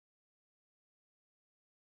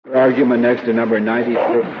Argument next to number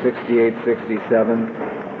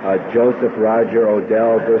 966867, Joseph Roger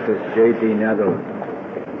Odell versus J.D. Netherland.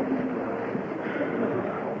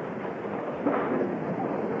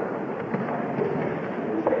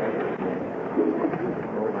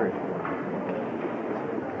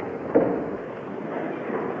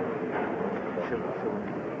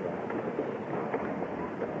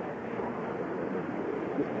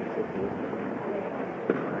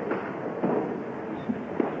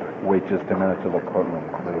 Wait just a minute till the courtroom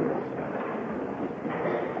clears.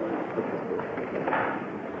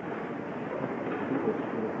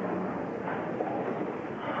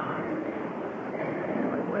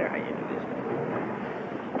 Where are you?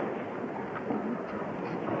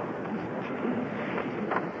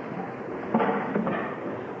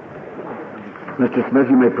 Mr. Smith,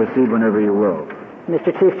 you may proceed whenever you will.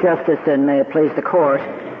 Mr. Chief Justice, and may it please the Court,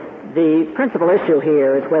 the principal issue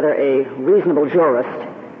here is whether a reasonable jurist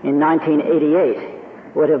in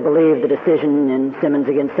 1988 would have believed the decision in Simmons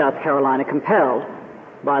against South Carolina compelled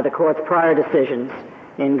by the Court's prior decisions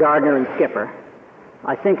in Gardner and Skipper.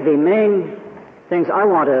 I think the main things I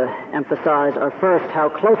want to emphasize are first how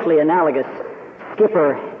closely analogous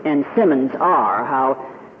Skipper and Simmons are, how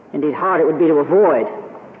indeed hard it would be to avoid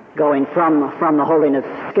going from the holding of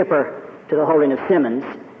Skipper to the holding of Simmons,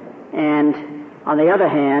 and on the other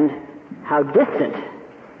hand, how distant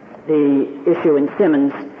the issue in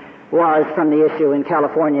Simmons was from the issue in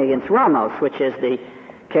California against Ramos, which is the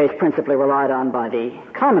case principally relied on by the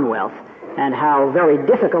Commonwealth, and how very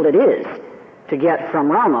difficult it is to get from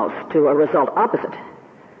Ramos to a result opposite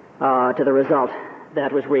to the result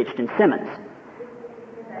that was reached in Simmons.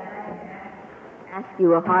 Ask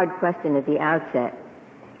you a hard question at the outset.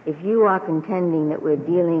 If you are contending that we're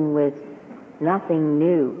dealing with nothing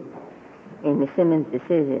new in the Simmons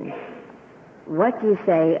decision, what do you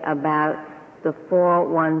say about the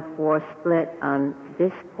 4-1-4 split on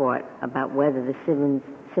this court about whether the Simmons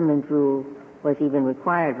rule was even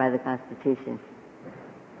required by the Constitution?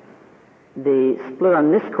 The split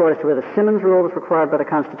on this court as to whether the Simmons rule was required by the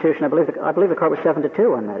Constitution, I believe the court was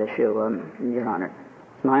 7-2 on that issue, Your Honor.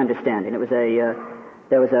 It's my understanding. It was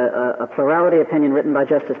there was a plurality opinion written by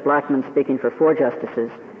Justice Blackmun speaking for 4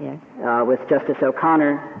 justices, yes, with Justice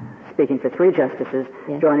O'Connor speaking for 3 justices,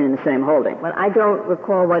 yes, joining in the same holding. Well, I don't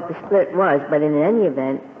recall what the split was, but in any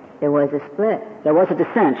event, there was a split. There was a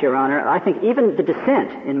dissent, Your Honor. I think even the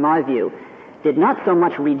dissent, in my view, did not so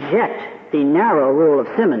much reject the narrow rule of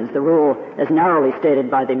Simmons, the rule as narrowly stated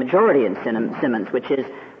by the majority in Simmons, which is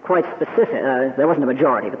quite specific. There wasn't a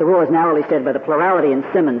majority, but the rule as narrowly stated by the plurality in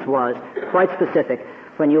Simmons was quite specific.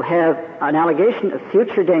 When you have an allegation of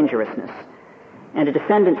future dangerousness and a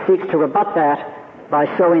defendant seeks to rebut that by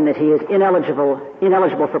showing that he is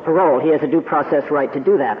ineligible for parole, he has a due process right to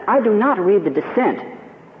do that. I do not read the dissent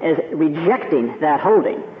as rejecting that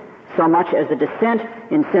holding so much as the dissent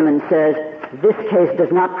in Simmons says this case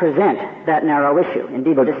does not present that narrow issue.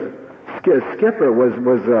 Indeed, Skipper was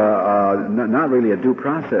not really a due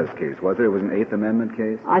process case, was it? It was an Eighth Amendment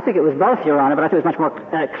case? I think it was both, Your Honor, but I think it was much more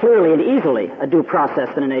clearly and easily a due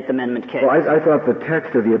process than an Eighth Amendment case. Well, I thought the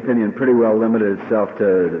text of the opinion pretty well limited itself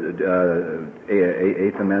to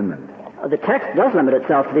Eighth Amendment. The text does limit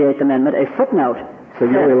itself to the Eighth Amendment. A footnote. So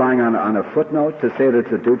you're relying on a footnote to say that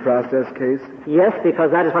it's a due process case? Yes,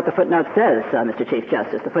 because that is what the footnote says, Mr. Chief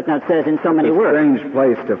Justice. The footnote says in so many words. It's a strange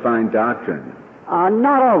place to find doctrine.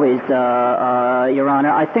 Not always, Your Honor.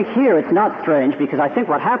 I think here it's not strange because I think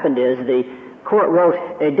what happened is the court wrote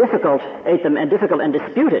a difficult and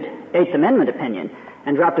disputed Eighth Amendment opinion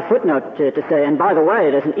and dropped a footnote to say, and by the way,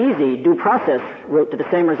 there's an easy due process route to the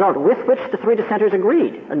same result with which the 3 dissenters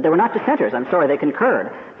agreed. And they were not dissenters, I'm sorry, they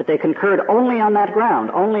concurred. But they concurred only on that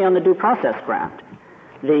ground, only on the due process ground.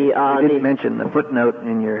 You didn't mention the footnote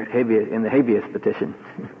in the habeas petition.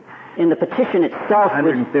 In the petition itself,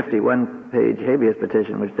 151-page habeas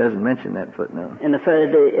petition, which doesn't mention that footnote. We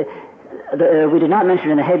did not mention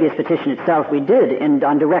it in the habeas petition itself. We did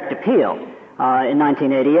on direct appeal in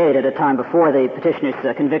 1988, at a time before the petitioner's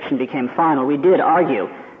conviction became final. We did argue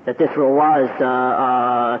that this rule was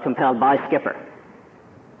compelled by Skipper.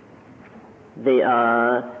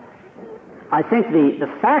 I think the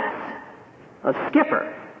facts of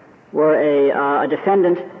Skipper were a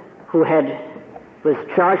defendant who was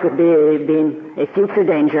charged with being a future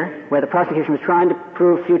danger, where the prosecution was trying to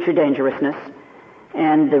prove future dangerousness,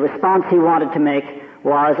 and the response he wanted to make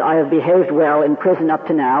was, I have behaved well in prison up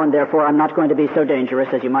to now, and therefore I'm not going to be so dangerous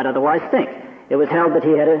as you might otherwise think. It was held that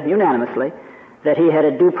he had unanimously, that he had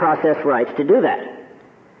a due process right to do that.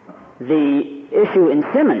 The issue in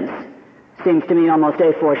Simmons seems to me almost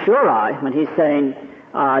a fortiori when he's saying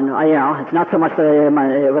It's not so much whether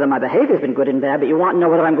my behavior's been good and bad, but you want to know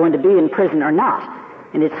whether I'm going to be in prison or not.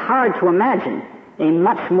 And it's hard to imagine a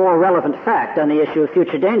much more relevant fact on the issue of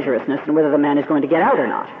future dangerousness than whether the man is going to get out or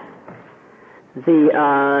not.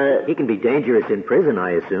 He can be dangerous in prison,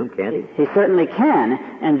 I assume, can't he? He certainly can,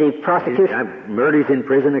 and the prosecution... Murders in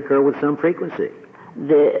prison occur with some frequency.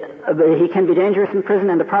 He can be dangerous in prison,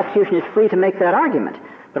 and the prosecution is free to make that argument.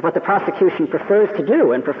 But what the prosecution prefers to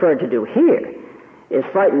do, and preferred to do here, is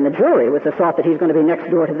frighten the jury with the thought that he's going to be next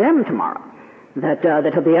door to them tomorrow,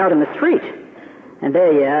 that he'll be out in the street. And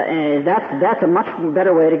that's a much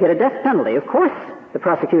better way to get a death penalty. Of course, the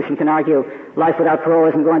prosecution can argue life without parole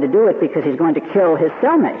isn't going to do it because he's going to kill his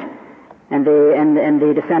cellmate. And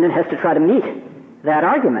the defendant has to try to meet that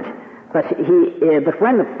argument. But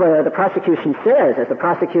when the prosecution says, as the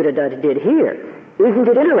prosecutor did here, isn't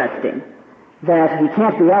it interesting that he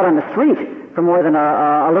can't be out on the street for more than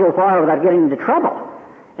a little while without getting into trouble?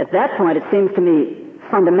 At that point, it seems to me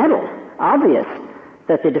fundamental, obvious,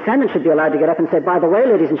 that the defendant should be allowed to get up and say, by the way,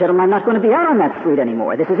 ladies and gentlemen, I'm not going to be out on that street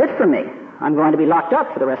anymore. This is it for me. I'm going to be locked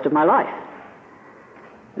up for the rest of my life.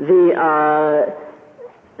 Unless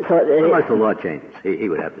the law changes, he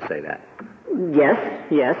would have to say that.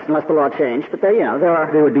 Yes, unless the law changed. But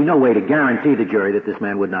there would be no way to guarantee the jury that this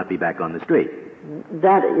man would not be back on the street.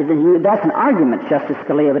 That's an argument, Justice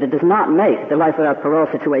Scalia, but it does not make the life without parole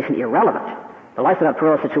situation irrelevant. The life without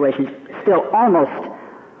parole situation is still almost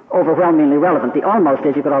overwhelmingly relevant. The almost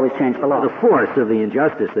is you could always change the law. The force of the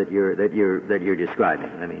injustice that you're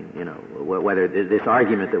describing. I mean, whether this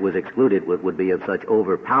argument that was excluded would be of such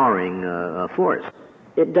overpowering force.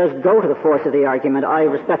 It does go to the force of the argument. I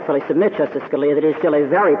respectfully submit, Justice Scalia, that it is still a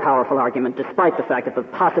very powerful argument, despite the fact that the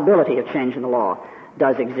possibility of change in the law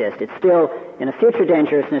does exist. It's still, in a future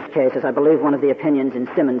dangerousness case, as I believe one of the opinions in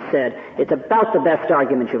Simmons said, it's about the best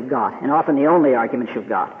argument you've got, and often the only argument you've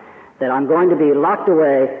got, that I'm going to be locked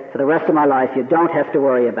away for the rest of my life. You don't have to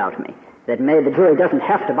worry about me. The jury doesn't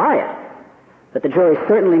have to buy it, but the jury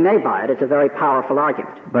certainly may buy it. It's a very powerful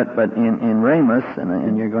argument. But in Ramos,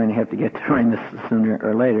 and you're going to have to get to Ramos sooner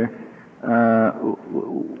or later,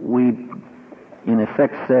 we in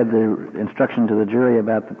effect said the instruction to the jury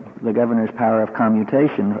about the governor's power of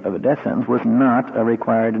commutation of a death sentence was not a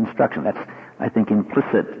required instruction. That's, I think,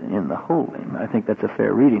 implicit in the holding. I think that's a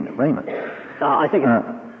fair reading of Ramos. I think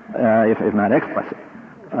if not explicit.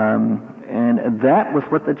 And that was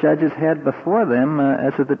what the judges had before them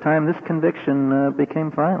as of the time this conviction became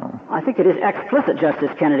final. I think it is explicit,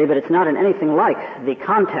 Justice Kennedy, but it's not in anything like the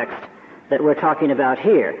context that we're talking about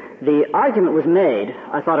here. The argument was made,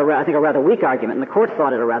 I think a rather weak argument, and the court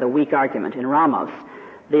thought it a rather weak argument in Ramos.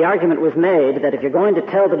 The argument was made that if you're going to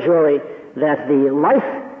tell the jury that the life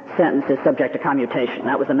sentence is subject to commutation,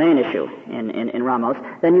 that was the main issue in Ramos,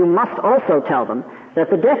 then you must also tell them that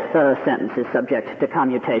the death sentence is subject to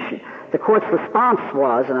commutation. The court's response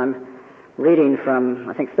was, and I'm reading from,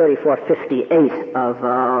 I think, 3458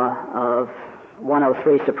 of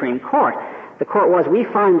 103 Supreme Court, the court was, we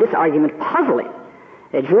find this argument puzzling.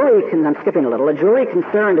 I'm skipping a little, a jury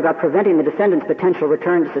concerned about preventing the defendant's potential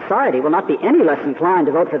return to society will not be any less inclined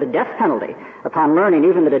to vote for the death penalty upon learning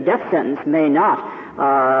even that a death sentence may not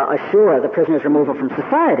assure the prisoner's removal from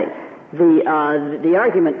society. The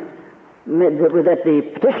argument that the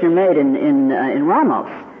petitioner made in Ramos,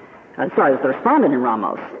 the respondent in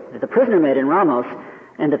Ramos, that the prisoner made in Ramos,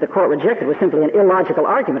 and that the court rejected was simply an illogical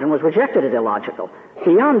argument and was rejected as illogical.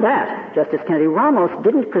 Beyond that, Justice Kennedy, Ramos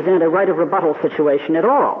didn't present a right of rebuttal situation at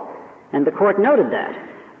all, and the court noted that.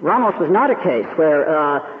 Ramos was not a case where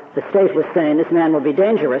the state was saying this man will be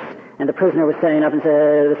dangerous, and the prisoner was standing up and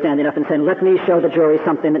saying, let me show the jury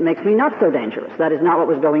something that makes me not so dangerous. That is not what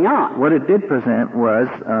was going on. What it did present was,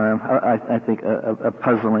 I think, a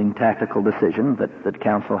puzzling tactical decision that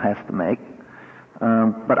counsel has to make.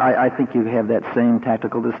 But I think you have that same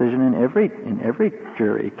tactical decision in every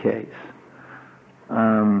jury case.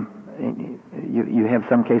 You have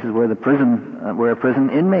some cases where a prison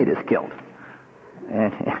inmate is killed,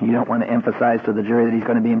 and you don't want to emphasize to the jury that he's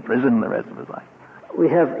going to be in prison the rest of his life. We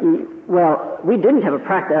didn't have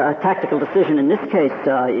a tactical decision in this case,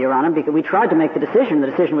 Your Honor, because we tried to make the decision.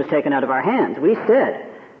 The decision was taken out of our hands. We said,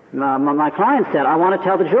 my client said, I want to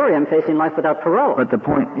tell the jury I'm facing life without parole. But the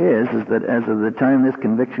point is that as of the time this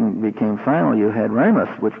conviction became final, you had Ramos,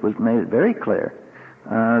 which was made it very clear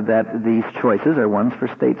that these choices are ones for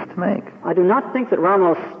states to make. I do not think that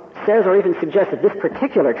Ramos says or even suggests that this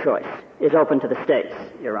particular choice is open to the states,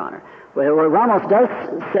 Your Honor. Where Ramos does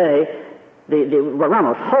say, what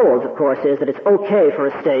Ramos holds, of course, is that it's okay for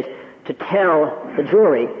a state to tell the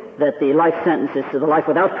jury that the life sentences, the life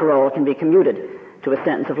without parole, can be commuted to a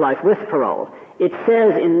sentence of life with parole. It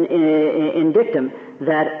says in dictum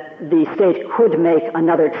that the state could make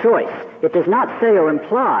another choice. It does not say or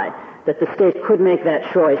imply that the state could make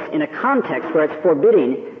that choice in a context where it's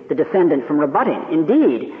forbidding the defendant from rebutting.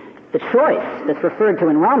 Indeed, the choice that's referred to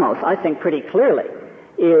in Ramos, I think pretty clearly,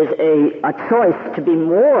 is a choice to be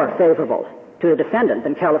more favorable to the defendant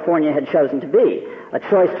than California had chosen to be, a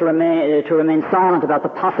choice to remain silent about the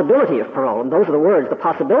possibility of parole. And those are the words, the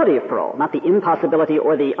possibility of parole, not the impossibility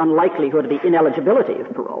or the unlikelihood or the ineligibility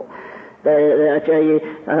of parole. A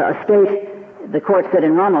state, the court said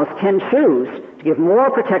in Ramos, can choose to give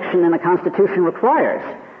more protection than the Constitution requires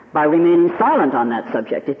by remaining silent on that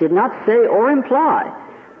subject. It did not say or imply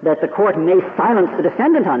that the court may silence the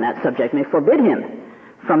defendant on that subject, may forbid him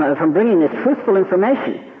from bringing this truthful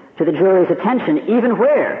information to the jury's attention, even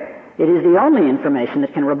where it is the only information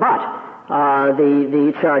that can rebut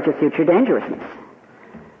the charge of future dangerousness.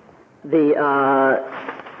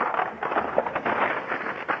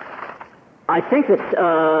 I think that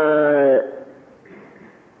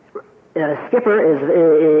Skipper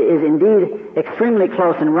is indeed extremely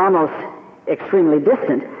close and Ramos extremely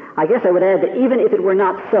distant. I guess I would add that even if it were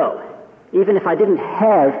not so, even if I didn't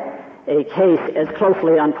have a case as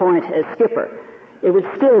closely on point as Skipper, it would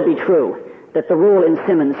still be true that the rule in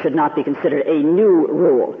Simmons should not be considered a new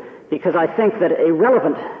rule, because I think that a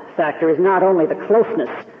relevant factor is not only the closeness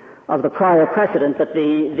of the prior precedent, but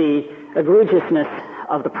the egregiousness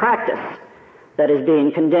of the practice that is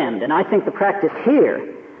being condemned. And I think the practice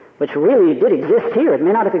here, which really did exist here, it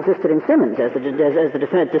may not have existed in Simmons, as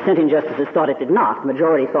the dissenting justices thought it did not. The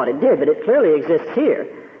majority thought it did, but it clearly exists here,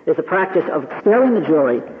 is the practice of scaring the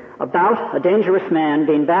jury about a dangerous man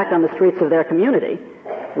being back on the streets of their community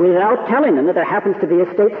without telling them that there happens to be a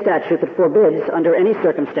state statute that forbids, under any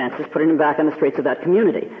circumstances, putting him back on the streets of that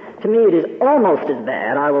community. To me, it is almost as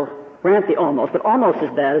bad, I will grant the almost, but almost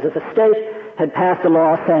as bad as if the state had passed a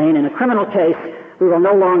law saying, in a criminal case, we will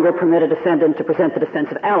no longer permit a defendant to present the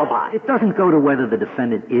defense of alibi. It doesn't go to whether the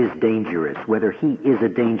defendant is dangerous, whether he is a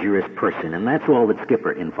dangerous person, and that's all that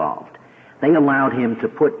Skipper involved. They allowed him to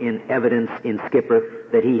put in evidence in Skipper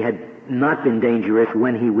that he had not been dangerous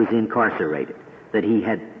when he was incarcerated, that he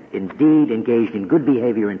had indeed engaged in good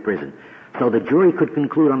behavior in prison. So the jury could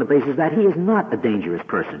conclude on the basis that he is not a dangerous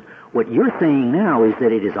person. What you're saying now is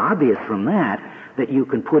that it is obvious from that you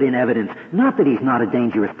can put in evidence, not that he's not a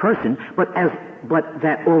dangerous person, but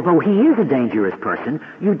that although he is a dangerous person,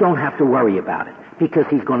 you don't have to worry about it because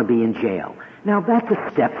he's going to be in jail. Now, that's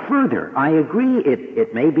a step further. I agree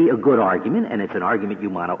it may be a good argument, and it's an argument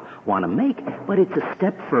you want to make, but it's a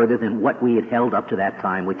step further than what we had held up to that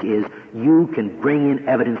time, which is you can bring in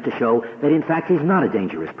evidence to show that, in fact, he's not a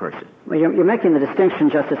dangerous person. Well, you're making the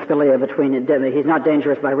distinction, Justice Scalia, between he's not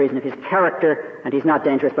dangerous by reason of his character and he's not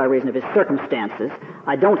dangerous by reason of his circumstances.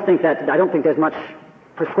 I don't think there's much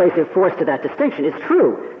persuasive force to that distinction. It's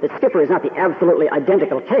true that Skipper is not the absolutely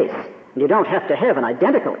identical case. You don't have to have an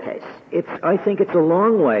identical case. I think it's a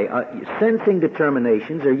long way. Sentencing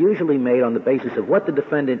determinations are usually made on the basis of what the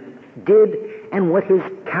defendant did and what his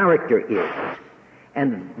character is.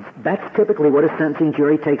 And that's typically what a sentencing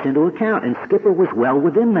jury takes into account, and Skipper was well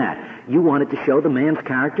within that. You wanted to show the man's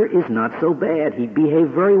character is not so bad. He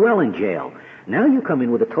behaved very well in jail. Now you come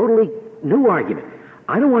in with a totally new argument.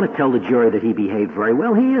 I don't want to tell the jury that he behaved very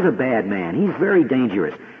well. He is a bad man. He's very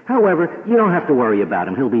dangerous. However, you don't have to worry about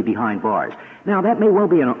him. He'll be behind bars. Now, that may well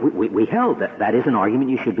be we held that is an argument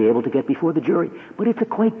you should be able to get before the jury, but it's a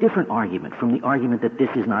quite different argument from the argument that this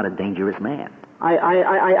is not a dangerous man.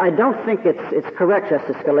 I don't think it's correct,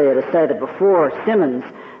 Justice Scalia, to say that before Simmons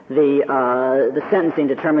the sentencing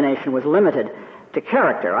determination was limited to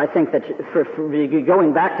character. I think that for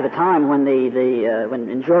going back to the time when when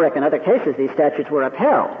in Jurek and other cases these statutes were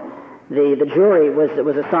upheld, the jury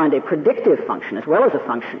was assigned a predictive function as well as a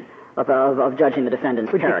function of judging the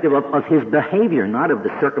defendant's character. Predictive of his behavior, not of the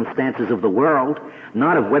circumstances of the world,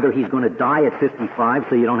 not of whether he's going to die at 55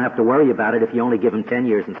 so you don't have to worry about it if you only give him 10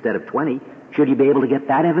 years instead of 20. Should you be able to get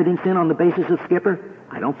that evidence in on the basis of Skipper?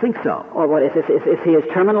 I don't think so. Or what, if he is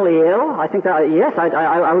terminally ill? I think that, yes,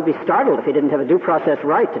 I would be startled if he didn't have a due process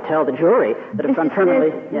right to tell the jury that if I'm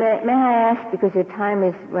terminally... Yes. May I ask, because your time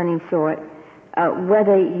is running short,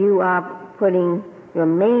 whether you are putting your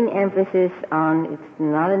main emphasis on it's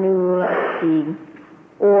not a new rule of Teague,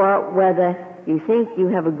 or whether you think you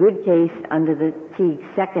have a good case under the Teague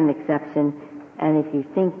second exception, and if you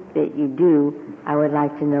think that you do, I would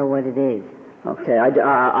like to know what it is. Okay,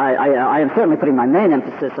 I am certainly putting my main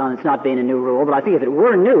emphasis on it's not being a new rule, but I think if it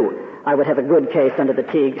were new, I would have a good case under the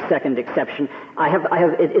Teague second exception.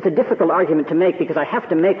 It's a difficult argument to make because I have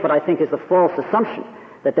to make what I think is the false assumption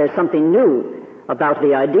that there's something new about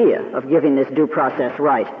the idea of giving this due process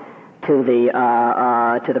right to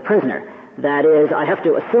the prisoner. That is, I have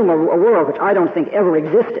to assume a world which I don't think ever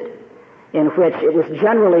existed, in which it was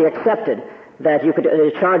generally accepted that you could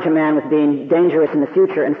charge a man with being dangerous in the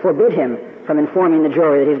future and forbid him from informing the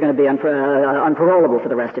jury that he's going to be unparolable for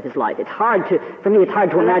the rest of his life. It's hard to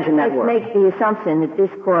imagine that world. Let's make the assumption that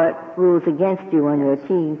this court rules against you on your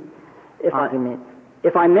Teague argument.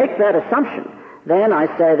 If I make that assumption, then I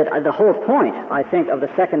say that the whole point, I think, of the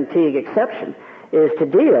second Teague exception is to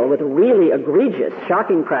deal with really egregious,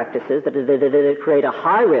 shocking practices that create a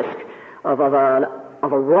high risk of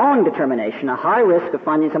a wrong determination, a high risk of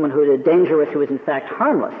finding someone who is dangerous who is in fact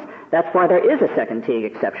harmless. That's why there is a second Teague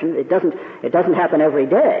exception. It doesn't happen every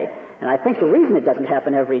day. And I think the reason it doesn't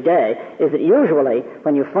happen every day is that usually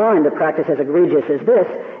when you find a practice as egregious as this,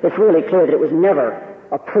 it's really clear that it was never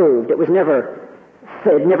approved. It was never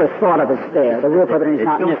thought of as fair. The rule prohibition is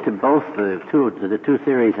not... It goes to both the two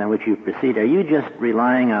theories on which you proceed. Are you just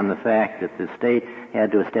relying on the fact that the state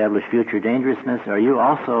had to establish future dangerousness? Or are you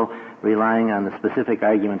also relying on the specific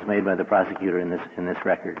arguments made by the prosecutor in this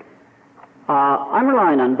record? I'm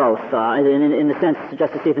relying on both. In the sense,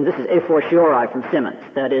 Justice Stevens, this is a fortiori from Simmons.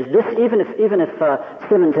 That is, this even if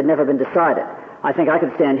Simmons had never been decided, I think I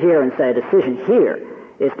could stand here and say a decision here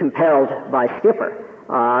is compelled by Skipper.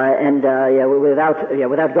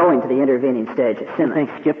 Without going to the intervening stage of Simmons. Do you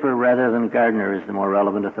think Skipper rather than Gardner is the more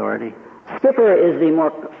relevant authority? Skipper is the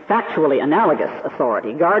more factually analogous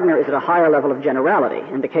authority. Gardner is at a higher level of generality,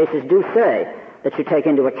 and the cases do say that you take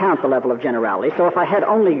into account the level of generality. So if I had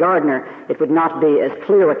only Gardner, it would not be as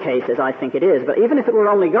clear a case as I think it is. But even if it were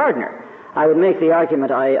only Gardner, I would make the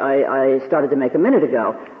argument I started to make a minute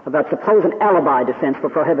ago about suppose an alibi defense were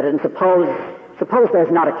prohibited, and suppose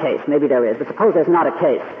there's not a case, maybe there is, but suppose there's not a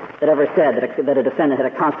case that ever said that a defendant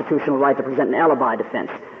had a constitutional right to present an alibi defense.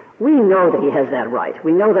 We know that he has that right.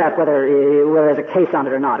 We know that whether there's a case on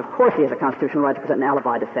it or not. Of course he has a constitutional right to present an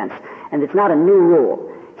alibi defense. And it's not a new rule.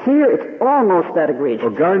 Here it's almost that egregious.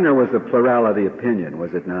 Well, Gardner was a plurality opinion,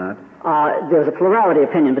 was it not? There was a plurality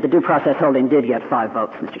opinion, but the due process holding did get 5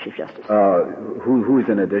 votes, Mr. Chief Justice. Who's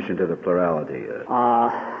in addition to the plurality?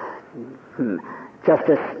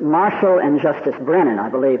 Justice Marshall and Justice Brennan, I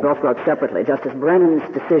believe, both wrote separately. Justice Brennan's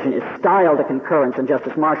decision is styled a concurrence and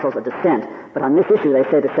Justice Marshall's a dissent. But on this issue, they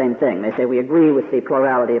say the same thing. They say we agree with the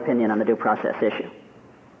plurality opinion on the due process issue.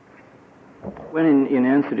 When in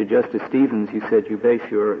answer to Justice Stevens, you said you base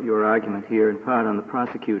your argument here in part on the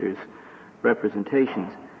prosecutor's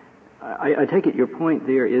representations, I take it your point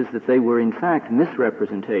there is that they were in fact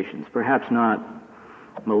misrepresentations, perhaps not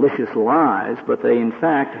malicious lies, but they in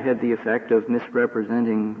fact had the effect of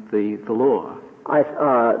misrepresenting the law. I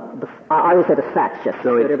would say the facts, yes.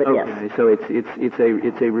 So yes. So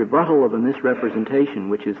it's a rebuttal of a misrepresentation,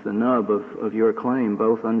 which is the nub of your claim,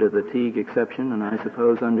 both under the Teague exception and I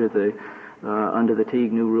suppose under the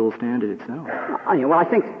Teague new rule standard itself. Well, I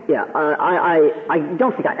think, I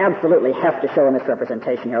don't think I absolutely have to show a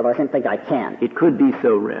misrepresentation here, although I think I can. It could be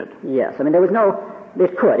so read. Yes, I mean there was no.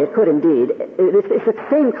 It could indeed. It's the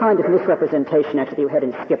same kind of misrepresentation actually you had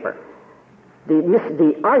in Skipper.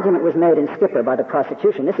 The argument was made in Skipper by the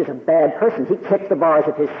prosecution. This is a bad person. He kicked the bars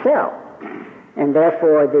of his cell, and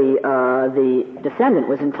therefore the defendant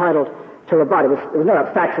was entitled to rebut. It was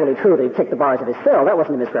not factually true that he kicked the bars of his cell. That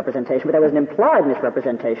wasn't a misrepresentation, but there was an implied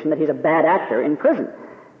misrepresentation that he's a bad actor in prison,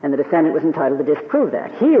 and the defendant was entitled to disprove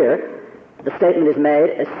that. Here, the statement is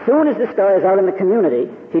made as soon as this guy is out in the community,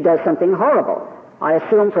 he does something horrible. I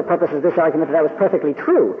assume for purposes of this argument that was perfectly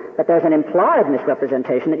true, that there's an implied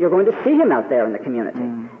misrepresentation that you're going to see him out there in the community.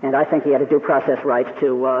 And I think he had a due process right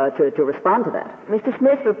to respond to that. Mr.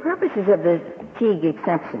 Smith, for purposes of the Teague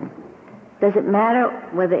exception, does it matter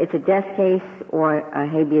whether it's a death case or a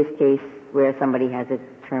habeas case where somebody has a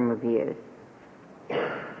term of years?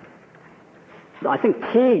 I think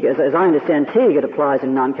Teague, as I understand Teague, it applies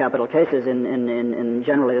in non-capital cases in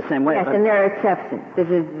generally the same way. Yes, and there are exceptions. This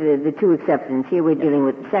is the two exceptions. Here we're dealing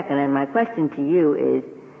with the second, and my question to you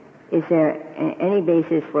is there any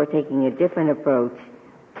basis for taking a different approach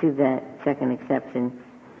to that second exception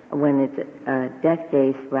when it's a death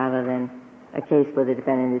case rather than a case where the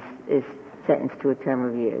defendant is sentenced to a term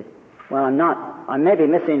of years? Well, I may be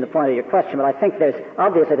missing the point of your question, but I think there's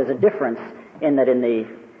a difference in that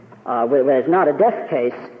where it's not a death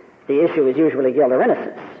case, the issue is usually guilt or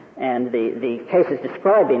innocence. And the cases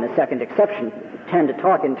described being the second exception tend to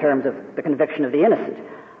talk in terms of the conviction of the innocent.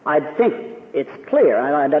 I think it's clear,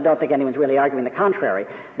 I don't think anyone's really arguing the contrary,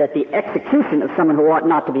 that the execution of someone who ought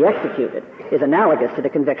not to be executed is analogous to the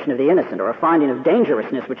conviction of the innocent, or a finding of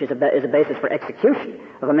dangerousness, which is a basis for execution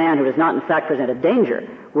of a man who does not in fact present a danger,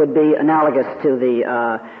 would be analogous to the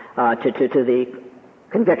to the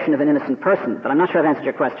conviction of an innocent person. But I'm not sure I've answered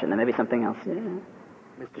your question. There may be something else. Yeah.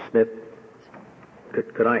 Mr. Smith,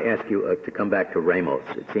 could I ask you to come back to Ramos?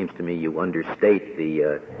 It seems to me you understate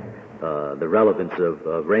the relevance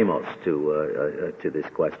of Ramos to this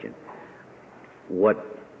question. What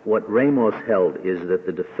Ramos held is that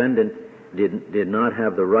the defendant did not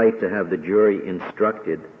have the right to have the jury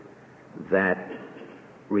instructed that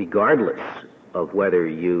regardless of whether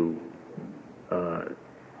you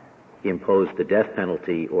impose the death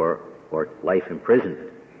penalty or life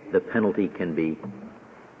imprisonment, the penalty can be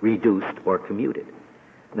reduced or commuted.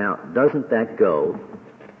 Now, doesn't that go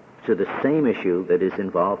to the same issue that is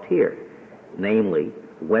involved here, namely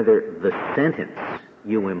whether the sentence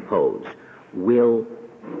you impose will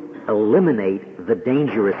eliminate the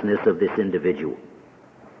dangerousness of this individual?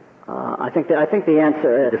 I think the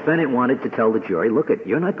answer... The defendant wanted to tell the jury, look,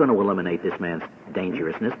 you're not going to eliminate this man's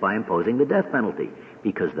dangerousness by imposing the death penalty,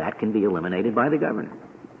 because that can be eliminated by the governor.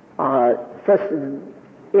 First,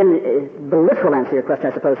 the literal answer to your question,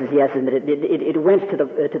 I suppose, is yes, and that it went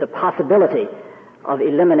to the possibility of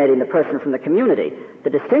eliminating the person from the community. The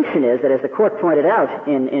distinction is that, as the court pointed out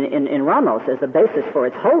in Ramos, as the basis for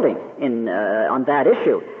its holding on that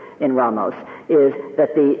issue in Ramos, is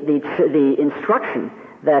that the instruction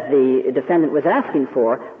that the defendant was asking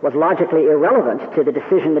for was logically irrelevant to the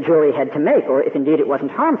decision the jury had to make, or if indeed it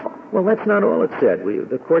wasn't harmful. Well, that's not all it said.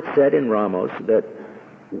 The court said in Ramos that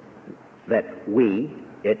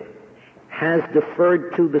it has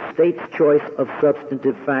deferred to the state's choice of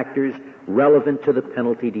substantive factors relevant to the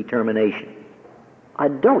penalty determination. I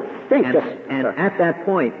don't think and at that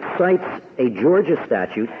point cites a Georgia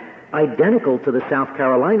statute identical to the South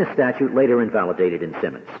Carolina statute later invalidated in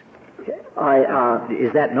Simmons.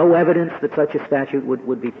 Is that no evidence that such a statute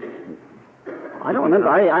would be? I don't remember.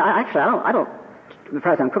 I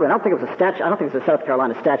don't think it was a statute. I don't think it was a South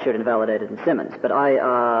Carolina statute invalidated in Simmons. But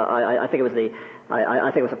I think it was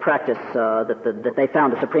I think it was a practice that they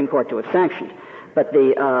found the Supreme Court to have sanctioned. But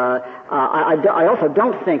I also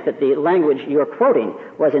don't think that the language you're quoting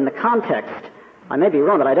was in the context. I may be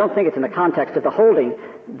wrong, but I don't think it's in the context of the holding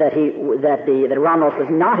that Ramos was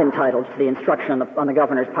not entitled to the instruction on the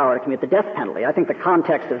governor's power to commute the death penalty. I think the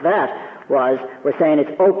context of that was we're saying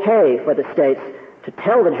it's okay for the states to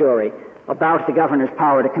tell the jury about the governor's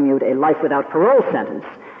power to commute a life without parole sentence,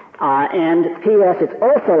 and P.S. it's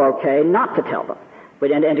also okay not to tell them,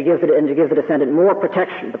 and to give the defendant more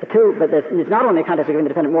protection. But it's not only a context of giving the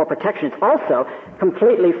defendant more protection; it's also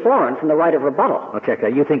completely foreign from the right of rebuttal. I'll check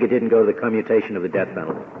that. You think it didn't go to the commutation of the death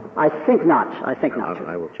penalty? I think not.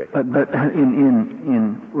 I will check. But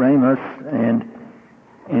in Ramos and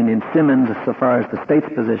in Simmons, so far as the state's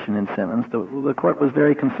position in Simmons, the court was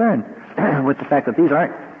very concerned with the fact that these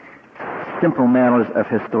aren't simple matters of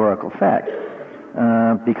historical fact,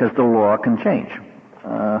 because the law can change.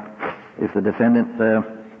 If the defendant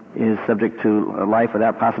is subject to a life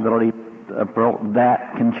without possibility of parole,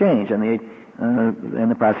 that can change, and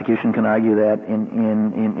the prosecution can argue that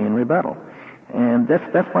in rebuttal. And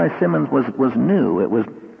that's why Simmons was new. It was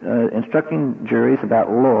instructing juries about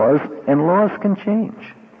laws, and laws can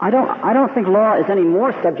change. I don't think law is any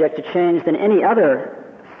more subject to change than any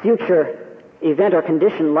other future event or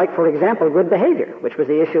condition, like, for example, good behavior, which was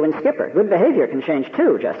the issue in Skipper. Good behavior can change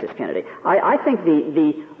too, Justice Kennedy. I think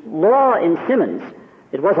the law in Simmons,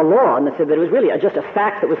 it was a law, but it was really just a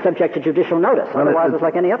fact that was subject to judicial notice. Otherwise, it was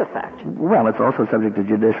like any other fact. Well, it's also subject to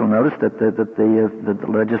judicial notice that the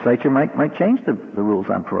legislature might change the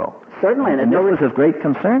rules on parole. Certainly. And this was of great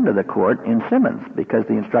concern to the court in Simmons, because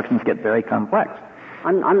the instructions get very complex.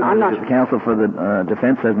 I'm not. The counsel for the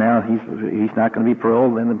defense says now he's not going to be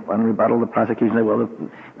paroled, and on rebuttal the prosecution says, well,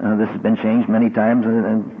 this has been changed many times,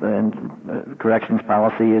 and corrections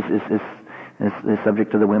policy is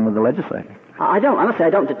subject to the whim of the legislature. Honestly, I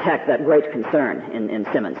don't detect that great concern in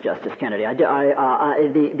Simmons, Justice Kennedy.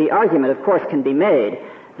 The argument, of course, can be made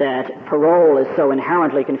that parole is so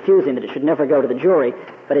inherently confusing that it should never go to the jury,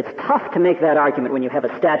 but it's tough to make that argument when you have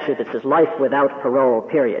a statute that says life without parole,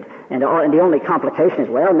 period. And the only complication is,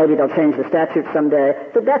 well, maybe they'll change the statute someday.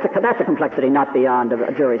 So that's a complexity not beyond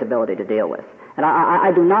a jury's ability to deal with. And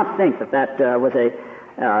I do not think that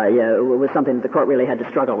was something that the court really had to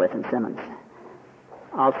struggle with in Simmons.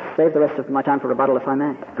 I'll save the rest of my time for rebuttal, if I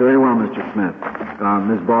may. Very well, Mr. Smith.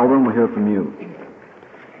 Ms. Baldwin, we'll hear from you.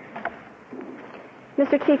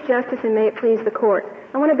 Mr. Chief Justice, and may it please the Court,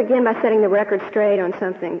 I want to begin by setting the record straight on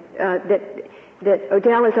something that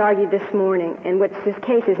Odell has argued this morning and what this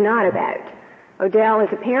case is not about. Odell is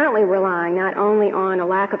apparently relying not only on a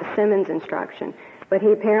lack of a Simmons instruction, but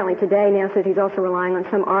he apparently today now says he's also relying on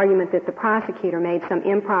some argument that the prosecutor made some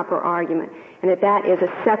improper argument, and that is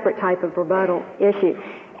a separate type of rebuttal issue.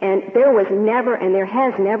 And there was never, and there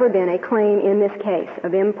has never been a claim in this case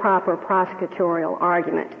of improper prosecutorial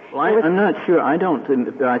argument. Well, I'm not sure.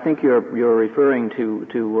 I think you're referring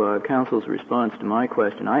to counsel's response to my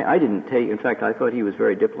question. I didn't take, in fact, I thought he was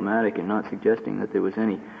very diplomatic in not suggesting that there was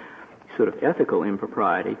any sort of ethical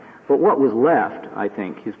impropriety. But what was left, I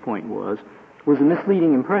think his point was a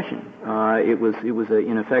misleading impression. It was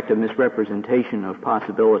in effect a misrepresentation of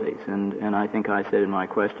possibilities, and I think I said in my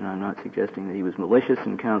question, I'm not suggesting that he was malicious,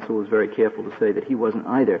 and counsel was very careful to say that he wasn't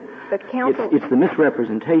either. But counsel, it's the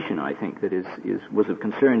misrepresentation, I think, that was of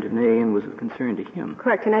concern to me and was of concern to him.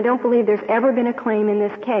 Correct, and I don't believe there's ever been a claim in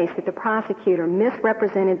this case that the prosecutor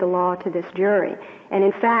misrepresented the law to this jury. And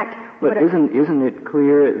in fact, but isn't it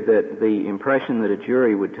clear that the impression that a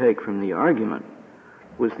jury would take from the argument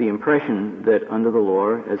was the impression that under the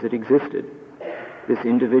law as it existed, this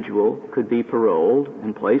individual could be paroled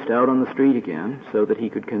and placed out on the street again so that he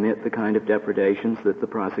could commit the kind of depredations that the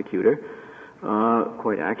prosecutor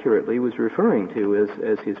quite accurately was referring to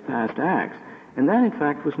as his past acts. And that, in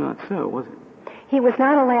fact, was not so, was it? He was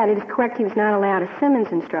not allowed, it is correct, he was not allowed a Simmons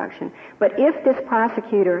instruction. But if this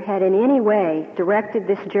prosecutor had in any way directed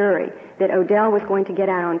this jury that Odell was going to get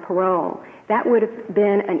out on parole, that would have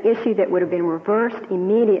been an issue that would have been reversed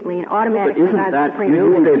immediately and automatically by the Supreme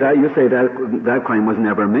Court. You say that claim was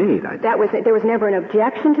never made. There was never an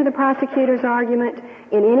objection to the prosecutor's argument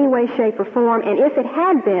in any way, shape, or form, and if it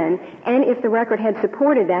had been, and if the record had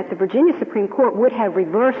supported that, the Virginia Supreme Court would have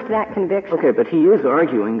reversed that conviction. Okay, but he is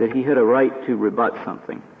arguing that he had a right to rebut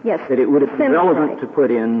something. Yes. That it would have been relevant to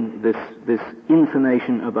put in this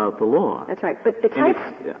information about the law. That's right. But the type...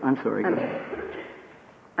 I'm sorry.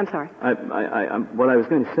 I'm sorry. What I was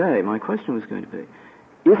going to say, my question was going to be,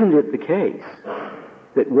 isn't it the case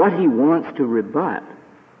that what he wants to rebut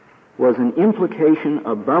was an implication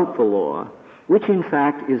about the law which in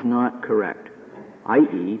fact is not correct,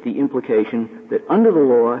 i.e. the implication that under the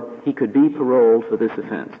law he could be paroled for this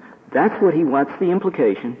offense. That's what he wants, the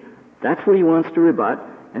implication. That's what he wants to rebut,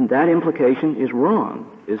 and that implication is wrong,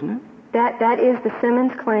 isn't it? That is the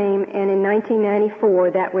Simmons claim, and in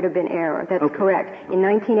 1994 that would have been error. That's correct. In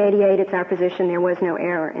 1988, it's our position there was no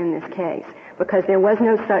error in this case because there was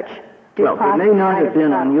no such due process. Well, there may not have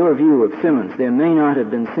been, on your view of Simmons, there may not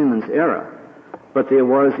have been Simmons' error, but there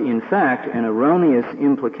was, in fact, an erroneous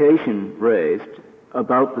implication raised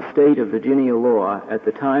about the state of Virginia law at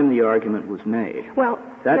the time the argument was made. Well,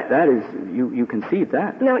 that is, you concede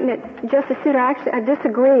that. No, Justice Souter, actually, I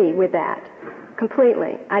disagree with that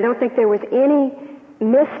completely. I don't think there was any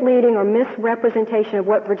misleading or misrepresentation of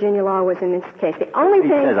what Virginia law was in this case. The only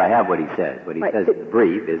thing... He says, I have what he says. What he says in the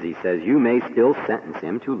brief is he says, you may still sentence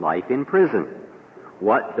him to life in prison.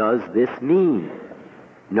 What does this mean?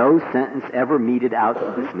 No sentence ever meted out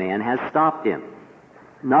to this man has stopped him.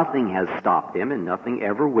 Nothing has stopped him, and nothing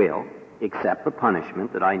ever will, except the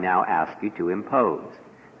punishment that I now ask you to impose.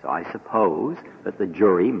 So I suppose that the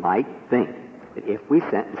jury might think that if we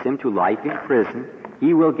sentence him to life in prison,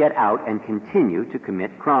 he will get out and continue to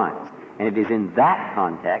commit crimes. And it is in that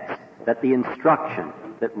context that the instruction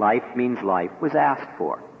that life means life was asked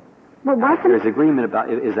for. Well, there's agreement about,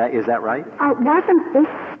 is that right? Wasn't this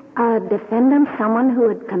defendant someone who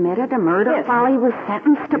had committed a murder while he was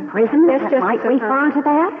sentenced to prison? Yes, that might refer to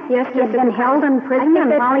that? Yes, he had been held in prison, and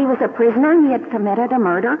while he was a prisoner, he had committed a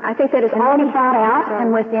murder. I think that is all he got out,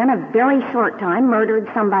 and within a very short time murdered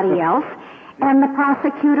somebody else. And the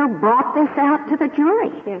prosecutor brought this out to the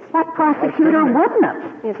jury. Yes. What prosecutor wouldn't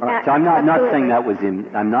have? Yes, so I'm not saying that was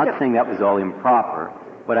I'm not saying that was all improper.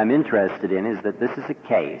 What I'm interested in is that this is a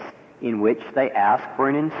case in which they ask for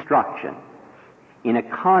an instruction in a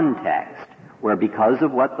context where, because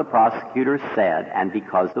of what the prosecutor said and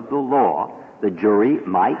because of the law, the jury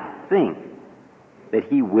might think that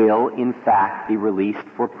he will, in fact, be released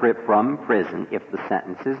from prison if the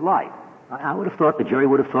sentence is life. I would have thought the jury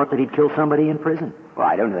would have thought that he'd kill somebody in prison. Well,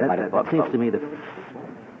 I don't know. That seems to me that...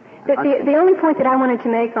 The only point that I wanted to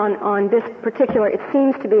make on this particular, it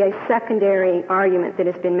seems to be a secondary argument that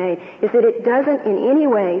has been made, is that it doesn't in any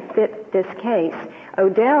way fit this case.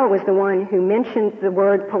 Odell was the one who mentioned the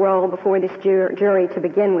word parole before this jury to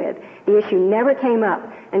begin with. The issue never came up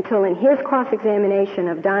until in his cross-examination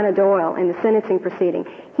of Donna Doyle in the sentencing proceeding.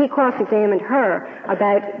 He cross-examined her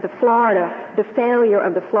about the failure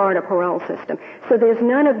of the Florida parole system. So there's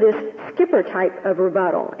none of this Skipper type of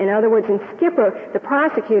rebuttal. In other words, in Skipper, the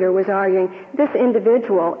prosecutor was arguing this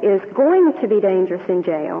individual is going to be dangerous in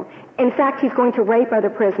jail. In fact, he's going to rape other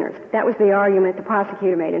prisoners. That was the argument the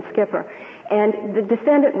prosecutor made in Skipper. And the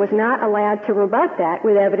defendant was not allowed to rebut that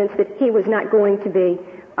with evidence that he was not going to be,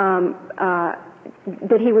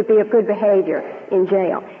 that he would be of good behavior in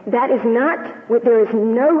jail. That is not, there is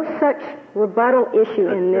no such rebuttal issue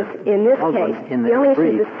in this case. The only issue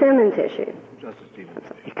is the Simmons issue. Justice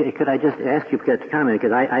Stevens. Could I just ask you to comment,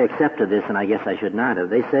 because I accepted this and I guess I should not have.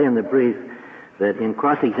 They say in the brief that in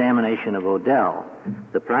cross-examination of Odell,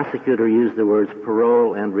 the prosecutor used the words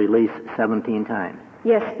parole and release 17 times.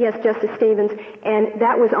 Yes, Justice Stevens, and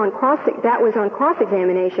that was on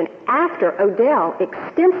cross-examination after Odell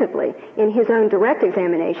extensively, in his own direct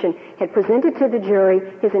examination, had presented to the jury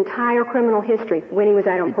his entire criminal history when he was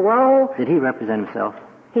out on parole. Did he represent himself?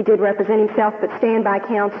 He did represent himself, but standby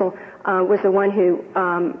counsel was the one who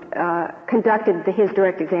conducted his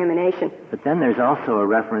direct examination. But then there's also a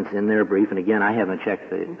reference in their brief, and again, I haven't checked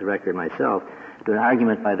the record myself, to an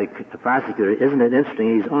argument by the prosecutor. Isn't it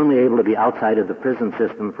interesting? He's only able to be outside of the prison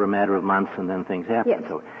system for a matter of months, and then things happen. Yes.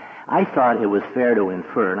 So I thought it was fair to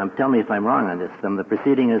infer, and tell me if I'm wrong on this, from the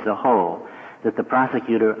proceeding as a whole, that the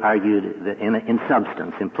prosecutor argued that in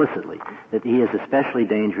substance, implicitly, that he is especially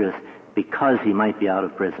dangerous because he might be out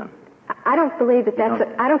of prison. I don't believe that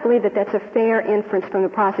that's a fair inference from the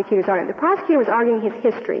prosecutor's argument. The prosecutor was arguing his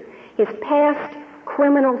history, his past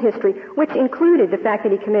criminal history, which included the fact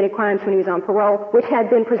that he committed crimes when he was on parole, which had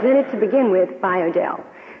been presented to begin with by Odell.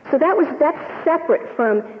 So that's separate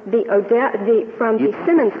from the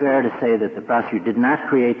Simmons. It's fair to say that the prosecutor did not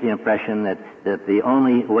create the impression that the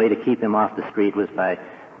only way to keep him off the street was by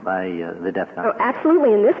the death penalty. Oh,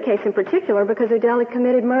 absolutely. In this case, in particular, because Odell had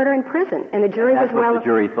committed murder in prison, and the jury was well. That's what the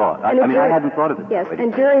jury thought. I hadn't thought of it. Yes,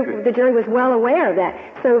 and the jury was well aware of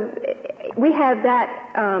that. So we have that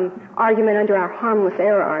argument under our harmless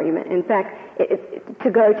error argument. In fact, to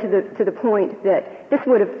go to the point that this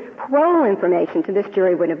would have parole information to this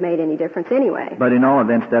jury wouldn't have made any difference anyway. But in all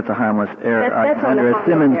events, that's a harmless error. That's under a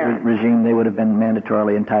Simmons regime, they would have been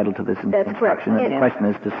mandatorily entitled to this instruction. Correct. And the question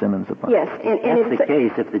is to Simmons upon. Yes, and if that's the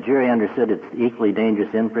case, if the jury understood it's equally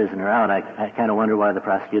dangerous in prison or out, I kind of wonder why the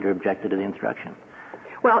prosecutor objected to the instruction.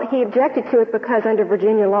 Well, he objected to it because under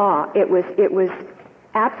Virginia law, it was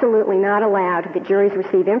absolutely not allowed that juries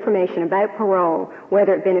receive information about parole,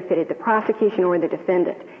 whether it benefited the prosecution or the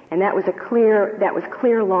defendant. And that was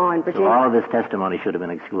clear law in Virginia. So all of this testimony should have been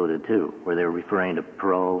excluded too, where they were referring to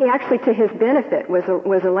parole. He actually, to his benefit,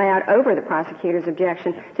 was allowed over the prosecutor's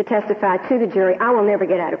objection to testify to the jury, I will never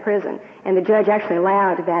get out of prison. And the judge actually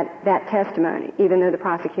allowed that testimony, even though the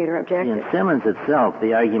prosecutor objected. In Simmons itself,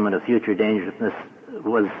 the argument of future dangerousness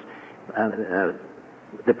was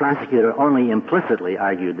the prosecutor only implicitly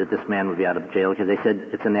argued that this man would be out of jail because they said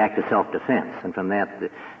it's an act of self-defense. And from that,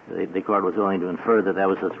 the court was willing to infer that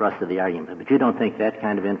was the thrust of the argument. But you don't think that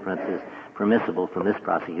kind of inference is permissible from this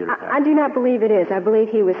prosecutor? I do not believe it is. I believe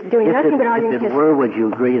he was doing nothing but arguing his... If it were, would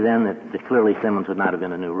you agree then that clearly Simmons would not have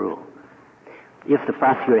been a new rule? If the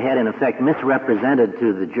prosecutor had, in effect, misrepresented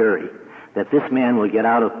to the jury that this man would get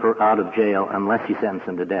out of jail unless you sentence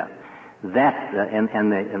him to death, and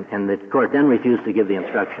the court then refused to give the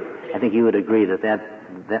instruction, I think you would agree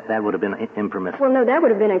that would have been impermissible. Well, no, that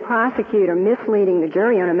would have been a prosecutor misleading the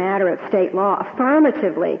jury on a matter of state law,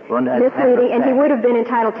 affirmatively misleading, and he would have been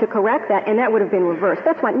entitled to correct that, and that would have been reversed.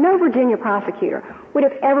 That's why no Virginia prosecutor would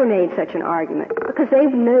have ever made such an argument, because they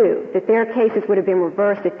knew that their cases would have been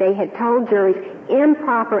reversed if they had told juries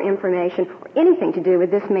improper information or anything to do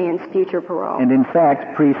with this man's future parole. And in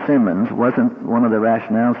fact, pre-Simmons wasn't one of the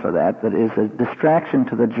rationales for that is a distraction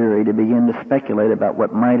to the jury to begin to speculate about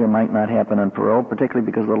what might or might not happen on parole, particularly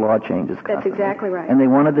because the law changes constantly. That's exactly right. And they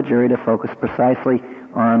wanted the jury to focus precisely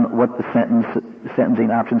on what the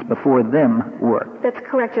sentencing options before them were. That's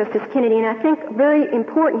correct, Justice Kennedy. And I think very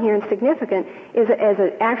important here and significant is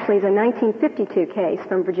actually a 1952 case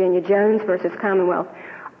from Virginia, Jones versus Commonwealth.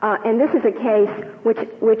 And this is a case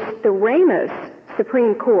which the Ramos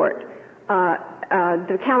Supreme Court,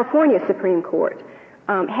 the California Supreme Court,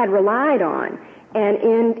 had relied on. And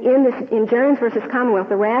in Jones versus Commonwealth,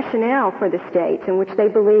 the rationale for the states in which they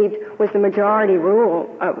believed was the majority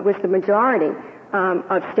rule, was the majority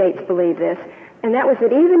of states believe this, and that was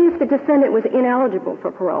that even if the defendant was ineligible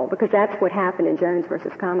for parole, because that's what happened in Jones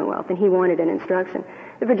versus Commonwealth, and he wanted an instruction,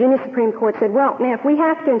 the Virginia Supreme Court said, well, now if we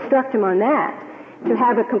have to instruct him on that, to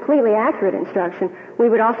have a completely accurate instruction, we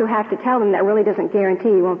would also have to tell them that really doesn't guarantee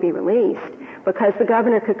he won't be released, because the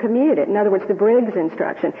governor could commute it. In other words, the Briggs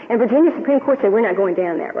instruction. And Virginia Supreme Court said, we're not going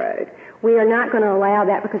down that road. We are not going to allow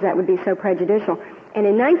that because that would be so prejudicial. And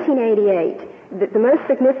in 1988, the most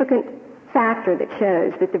significant factor that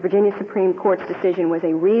shows that the Virginia Supreme Court's decision was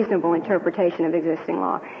a reasonable interpretation of existing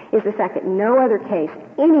law is the fact that no other case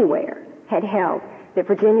anywhere had held that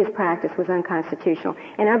Virginia's practice was unconstitutional.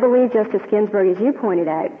 And I believe, Justice Ginsburg, as you pointed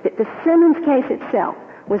out, that the Simmons case itself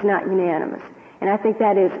was not unanimous. And I think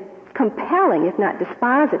that is compelling, if not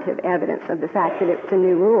dispositive, evidence of the fact that it's a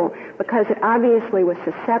new rule, because it obviously was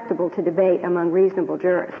susceptible to debate among reasonable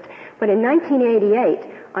jurists. But in 1988,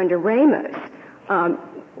 under Ramos,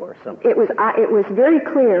 it was very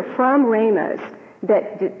clear from Ramos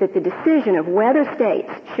that the decision of whether states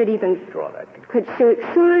should even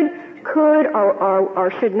could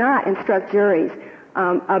or should not instruct juries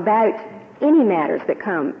about any matters that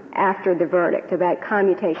come after the verdict, about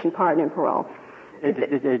commutation, pardon, and parole.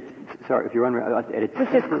 Sorry, if you're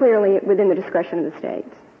it's just clearly within the discretion of the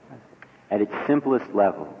states. At its simplest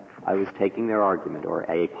level, I was taking their argument, or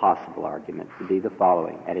a possible argument, to be the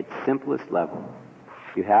following. At its simplest level,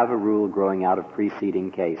 you have a rule growing out of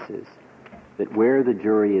preceding cases that where the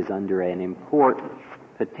jury is under an important,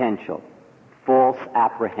 potential, false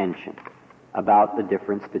apprehension about the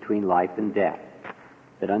difference between life and death,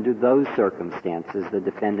 that under those circumstances the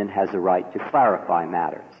defendant has a right to clarify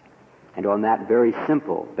matters. And on that very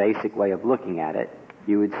simple, basic way of looking at it,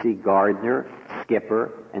 you would see Gardner,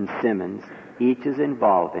 Skipper, and Simmons, each as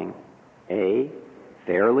involving a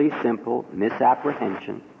fairly simple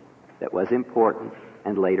misapprehension that was important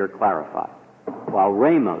and later clarified. While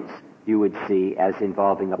Ramos, you would see as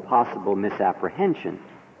involving a possible misapprehension,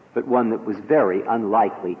 but one that was very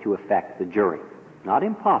unlikely to affect the jury. Not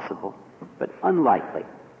impossible, but unlikely.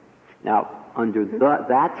 Now, under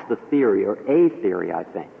that's the theory, or a theory, I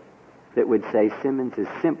think, that would say Simmons is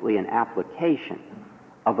simply an application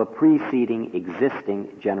of a preceding existing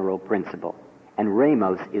general principle. And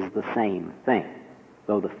Ramos is the same thing,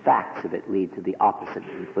 though the facts of it lead to the opposite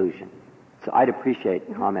conclusion. So I'd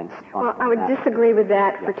appreciate comments on that. Well, I would disagree with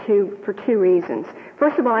that for two reasons.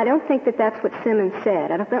 First of all, I don't think that that's what Simmons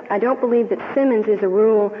said. I don't believe that Simmons is a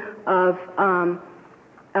rule of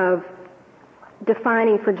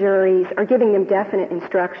defining for juries or giving them definite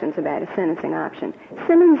instructions about a sentencing option.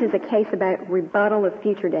 Simmons is a case about rebuttal of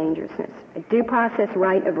future dangerousness, a due process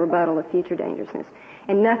right of rebuttal of future dangerousness,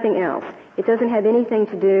 and nothing else. It doesn't have anything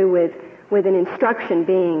to do with an instruction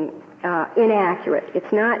being inaccurate.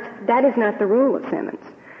 That is not the rule of Simmons.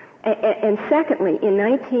 And secondly, in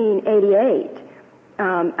 1988,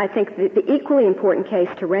 I think the equally important case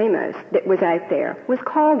to Ramos that was out there was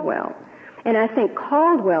Caldwell. And I think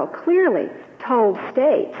Caldwell clearly told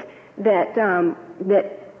states that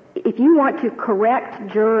if you want to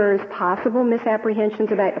correct jurors' possible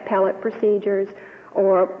misapprehensions about appellate procedures,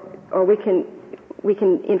 or we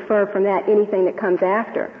can infer from that anything that comes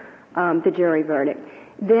after the jury verdict,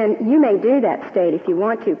 then you may do that, state, if you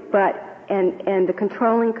want to, but and the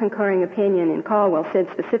controlling concurring opinion in Caldwell said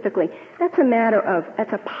specifically that's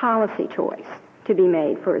a policy choice to be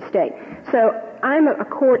made for a state. So I'm a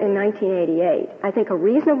court in 1988. I think a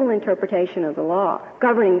reasonable interpretation of the law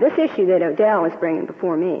governing this issue that Odell is bringing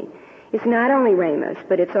before me is not only Ramos,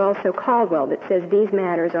 but it's also Caldwell that says these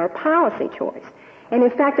matters are a policy choice. And in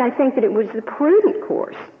fact, I think that it was the prudent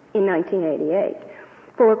course in 1988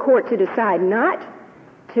 for a court to decide not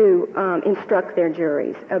to instruct their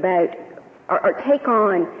juries about or take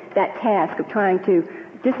on that task of trying to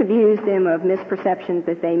disabuse them of misperceptions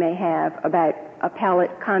that they may have about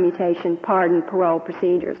appellate, commutation, pardon, parole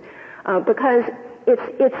procedures. Because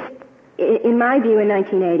it's, in my view, in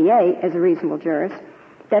 1988, as a reasonable jurist,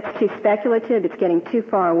 that's too speculative. It's getting too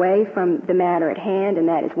far away from the matter at hand, and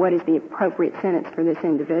that is what is the appropriate sentence for this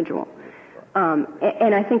individual.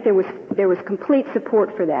 And I think there was complete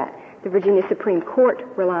support for that. The Virginia Supreme Court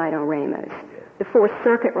relied on Ramos. The Fourth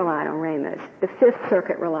Circuit relied on Ramos. The Fifth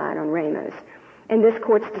Circuit relied on Ramos. And this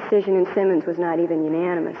court's decision in Simmons was not even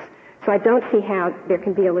unanimous. So I don't see how there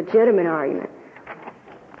can be a legitimate argument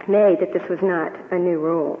made that this was not a new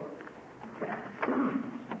rule.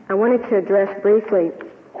 I wanted to address briefly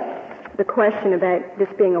the question about this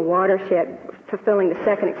being a watershed, fulfilling the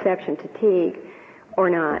second exception to Teague or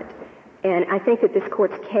not. And I think that this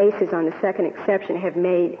court's cases on the second exception have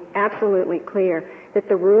made absolutely clear that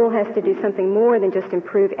the rule has to do something more than just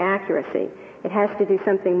improve accuracy. It has to do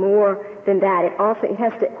something more than that. It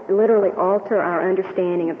has to literally alter our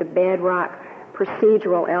understanding of the bedrock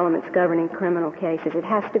procedural elements governing criminal cases. It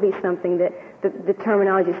has to be something that the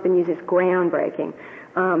terminology has been used as groundbreaking.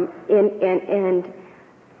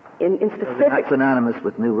 In specific, they're not synonymous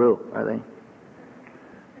with new rule, are they?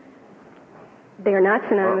 They are not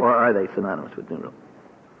synonymous. Or are they synonymous with new rule?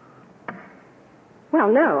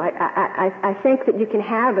 Well, no. I think that you can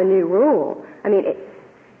have a new rule. I mean,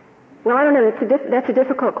 I don't know. That's a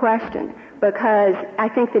difficult question, because I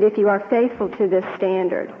think that if you are faithful to this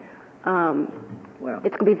standard,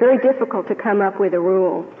 it's going to be very difficult to come up with a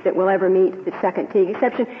rule that will ever meet the second Teague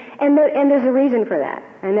exception. And there's a reason for that.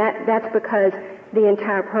 And that's because the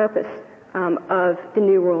entire purpose of the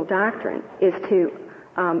new rule doctrine is to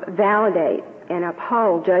validate and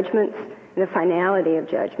uphold judgments and the finality of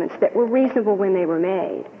judgments that were reasonable when they were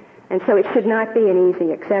made. And so it should not be an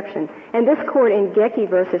easy exception. And this court in Gecki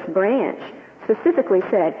versus Branch specifically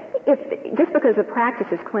said, just because the practice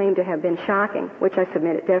is claimed to have been shocking, which I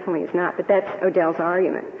submit it definitely is not, but that's Odell's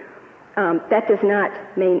argument, that does not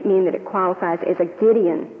mean that it qualifies as a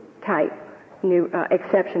Gideon-type new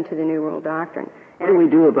exception to the new rule doctrine. What do we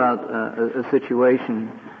do about a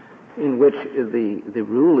situation in which the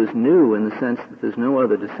rule is new in the sense that there's no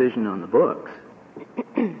other decision on the books,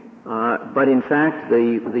 but in fact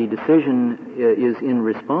the decision is in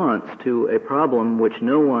response to a problem which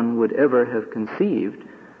no one would ever have conceived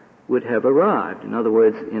would have arrived? In other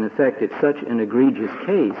words, in effect, it's such an egregious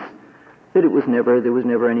case that there was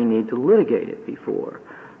never any need to litigate it before.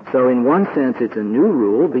 So in one sense it's a new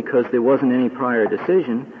rule because there wasn't any prior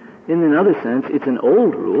decision. In another sense, it's an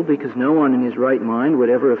old rule because no one in his right mind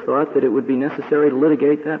would ever have thought that it would be necessary to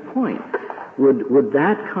litigate that point. Would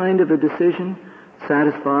that kind of a decision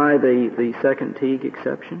satisfy the second Teague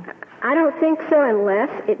exception? I don't think so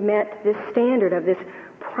unless it met this standard of this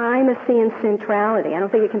primacy and centrality. I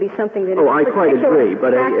don't think it can be something that I quite agree,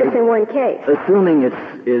 but practice in one case. Assuming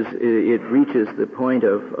it reaches the point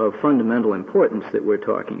of fundamental importance that we're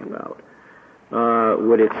talking about,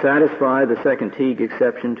 would it satisfy the second Teague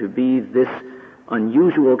exception to be this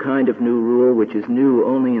unusual kind of new rule, which is new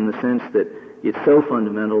only in the sense that it's so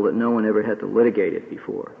fundamental that no one ever had to litigate it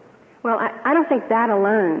before? Well, I don't think that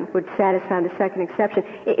alone would satisfy the second exception.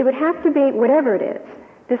 It would have to be, whatever it is,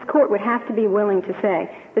 this court would have to be willing to say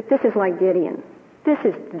that this is like Gideon. This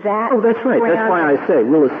is that. Oh, that's right. That's why I say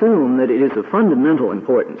we'll assume that it is of fundamental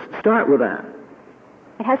importance. Start with that.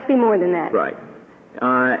 It has to be more than that. Right.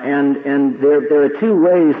 And there are two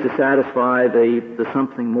ways to satisfy the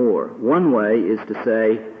something more. One way is to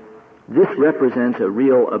say this represents a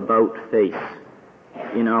real about face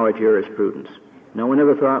in our jurisprudence. No one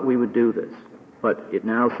ever thought we would do this, but it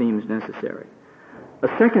now seems necessary. A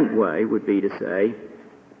second way would be to say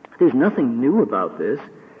there's nothing new about this.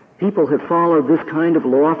 People have followed this kind of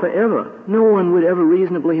law forever. No one would ever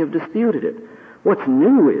reasonably have disputed it. What's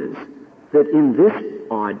new is that in this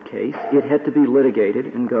odd case, it had to be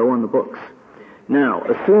litigated and go on the books. Now,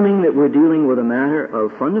 assuming that we're dealing with a matter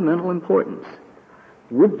of fundamental importance,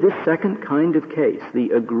 would this second kind of case,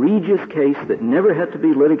 the egregious case that never had to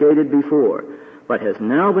be litigated before, but has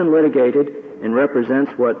now been litigated and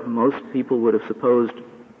represents what most people would have supposed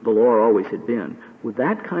the law always had been, would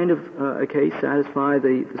that kind of a case satisfy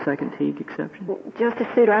the second Teague exception? Justice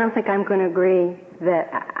Souter, I don't think I'm going to agree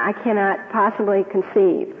that I cannot possibly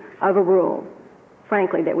conceive of a rule,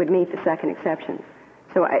 frankly, that would meet the second exception.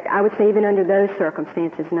 So I would say even under those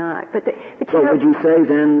circumstances not. But would you say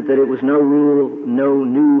then that it was no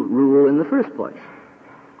new rule in the first place?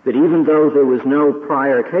 That even though there was no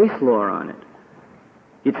prior case law on it,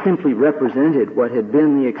 it simply represented what had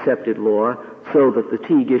been the accepted law so that the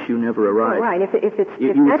Teague issue never arrived. Oh, right.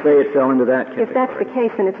 You would say it fell into that category. If that's the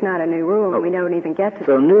case, then it's not a new rule, and we don't even get to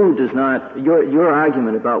So new does not, your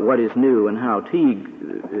argument about what is new and how Teague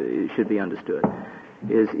should be understood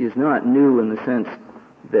is not new in the sense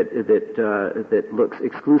that looks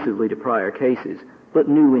exclusively to prior cases, but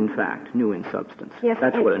new in fact, new in substance. Yes,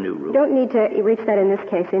 that's what a new rule is. You don't need to reach that in this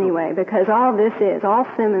case anyway, because all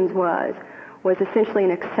Simmons was essentially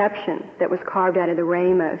an exception that was carved out of the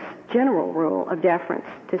Ramos general rule of deference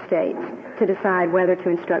to states to decide whether to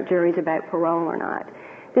instruct juries about parole or not.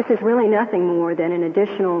 This is really nothing more than an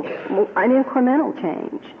incremental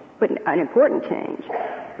change, but an important change,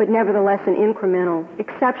 but nevertheless an incremental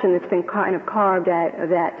exception that's been kind of carved out of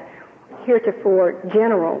that heretofore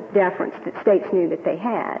general deference that states knew that they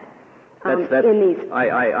had. I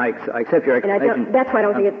accept your explanation. That's why I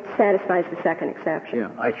don't think it satisfies the second exception.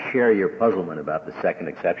 Yeah, I share your puzzlement about the second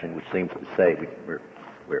exception, which seems to say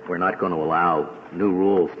we're not going to allow new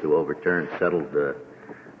rules to overturn settled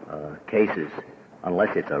cases.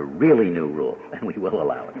 unless it's a really new rule, then we will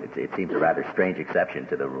allow it. It seems a rather strange exception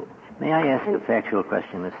to the rule. May I ask a factual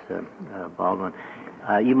question, Ms. Baldwin?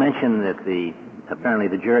 You mentioned that apparently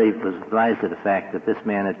the jury was advised of the fact that this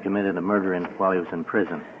man had committed a murder while he was in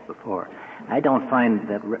prison before. I don't find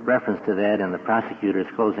that reference to that in the prosecutor's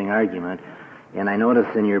closing argument, and I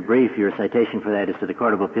noticed in your brief your citation for that is to the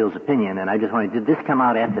Court of Appeals opinion, and I just wondered, did this come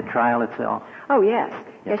out at the trial itself? Oh, yes.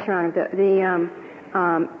 Yes, Your Honor.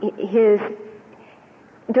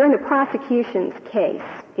 During the prosecution's case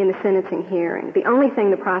in the sentencing hearing, the only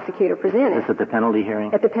thing the prosecutor presented... This at the penalty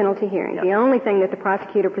hearing? At the penalty hearing. Yep. The only thing that the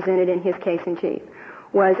prosecutor presented in his case in chief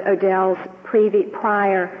was Odell's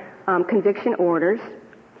prior conviction orders,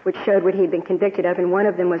 which showed what he'd been convicted of, and one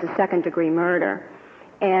of them was a second-degree murder.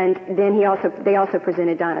 And then they also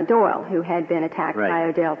presented Donna Doyle, who had been attacked by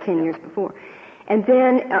Odell 10 years before. And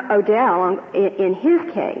then Odell, in his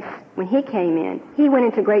case, when he came in, he went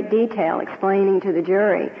into great detail explaining to the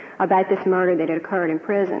jury about this murder that had occurred in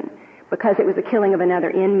prison, because it was the killing of another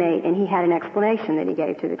inmate, and he had an explanation that he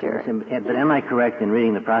gave to the jury. But am I correct in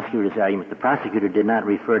reading the prosecutor's argument? The prosecutor did not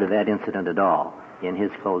refer to that incident at all in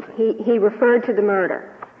his closing. He referred to the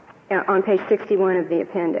murder on page 61 of the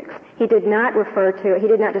appendix. He did not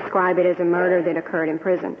describe it as a murder that occurred in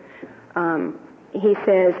prison. He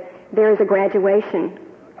says there is a graduation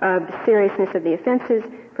of the seriousness of the offenses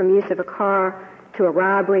from use of a car to a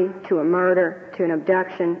robbery, to a murder, to an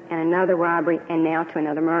abduction, and another robbery, and now to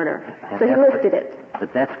another murder. So he listed it.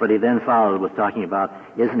 But that's what he then followed with talking about,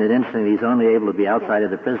 isn't it interesting that he's only able to be outside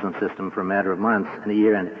of the prison system for a matter of months and a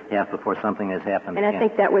year and a half before something has happened And again. I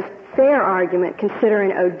think that was fair argument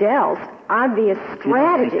considering Odell's obvious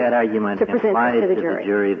strategy that argument to present this to the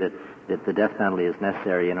jury. That the death penalty is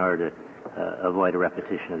necessary in order to avoid a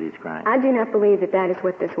repetition of these crimes. I do not believe that is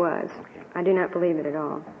what this was. Okay. I do not believe it at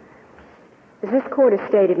all. As this court has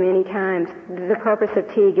stated many times, the purpose of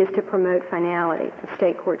Teague is to promote finality of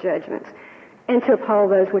state court judgments and to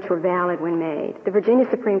uphold those which were valid when made. The Virginia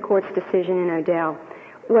Supreme Court's decision in Odell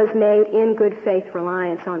was made in good faith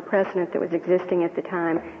reliance on precedent that was existing at the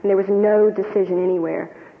time, and there was no decision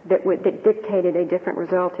anywhere that dictated a different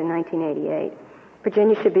result in 1988.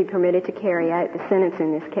 Virginia should be permitted to carry out the sentence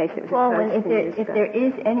in this case. It was if there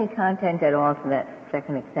is any content at all for that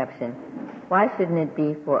second exception, why shouldn't it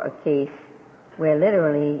be for a case where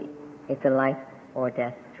literally it's a life or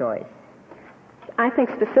death choice? I think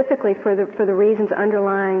specifically for the reasons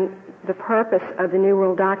underlying the purpose of the New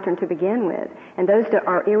Rule Doctrine to begin with, and those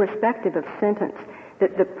are irrespective of sentence.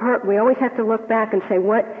 We always have to look back and say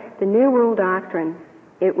what the New Rule Doctrine,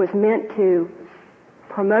 it was meant to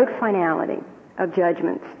promote finality of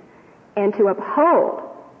judgments and to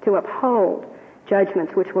uphold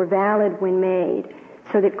judgments which were valid when made,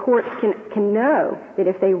 so that courts can know that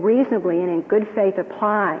if they reasonably and in good faith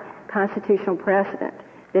apply constitutional precedent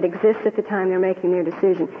that exists at the time they're making their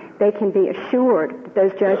decision, they can be assured that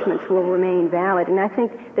those judgments will remain valid. And I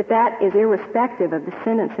think that is irrespective of the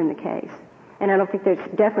sentence in the case. And I don't think there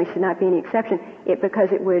definitely should not be any exception, because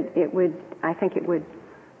I think it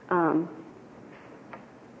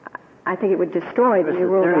would destroy the New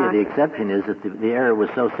Rule Doctrine. The exception is that the error was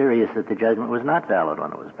so serious that the judgment was not valid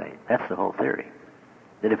when it was made. That's the whole theory.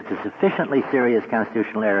 That if it's a sufficiently serious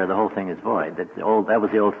constitutional error, the whole thing is void. That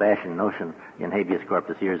was the old-fashioned notion in habeas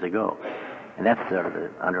corpus years ago. And that's sort of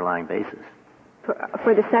the underlying basis.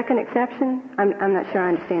 For the second exception? I'm not sure I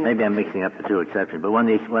understand. Maybe I'm mixing up the two exceptions. But when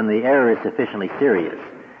the error is sufficiently serious,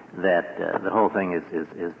 that the whole thing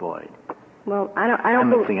is void. Well, I'm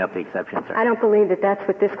mixing up the exceptions. I don't believe that that's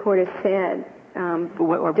what this court has said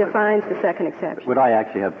defines the second exception. What I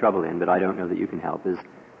actually have trouble in, but I don't know that you can help, is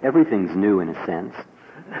everything's new in a sense.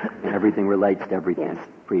 And everything relates to everything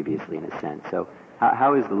previously in a sense. So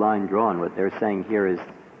how is the line drawn? What they're saying here is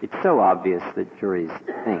it's so obvious that juries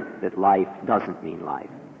think that life doesn't mean life.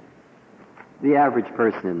 The average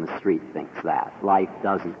person in the street thinks that. Life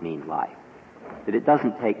doesn't mean life. That it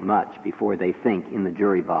doesn't take much before they think in the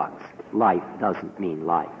jury box, life doesn't mean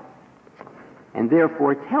life. And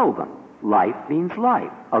therefore tell them life means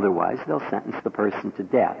life. Otherwise they'll sentence the person to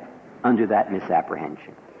death under that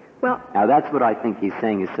misapprehension. Well, now, that's what I think he's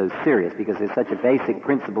saying is so serious, because there's such a basic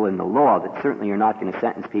principle in the law that certainly you're not going to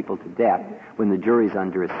sentence people to death when the jury's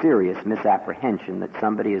under a serious misapprehension that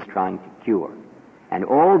somebody is trying to cure. And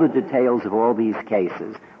all the details of all these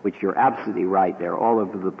cases, which you're absolutely right, they're all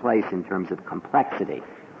over the place in terms of complexity,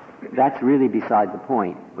 that's really beside the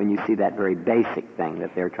point when you see that very basic thing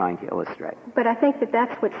that they're trying to illustrate. But I think that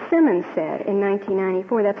that's what Simmons said in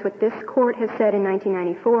 1994. That's what this court has said in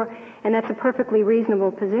 1994, and that's a perfectly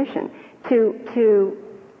reasonable position. To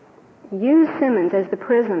use Simmons as the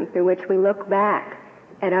prism through which we look back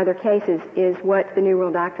at other cases is what the New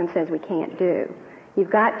Rule Doctrine says we can't do.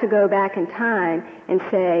 You've got to go back in time and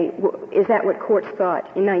say, is that what courts thought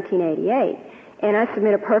in 1988? And I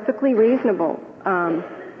submit a perfectly reasonable,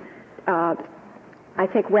 I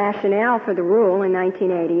think, rationale for the rule in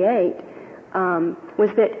 1988 was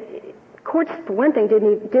that courts, for one thing,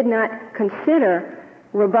 did not consider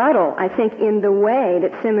rebuttal, I think, in the way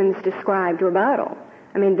that Simmons described rebuttal.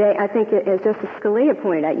 I mean, I think, as Justice Scalia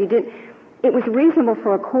pointed out, it was reasonable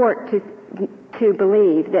for a court to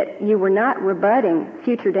believe that you were not rebutting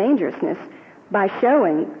future dangerousness by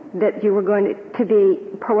showing that you were going to be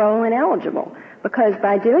parole ineligible, because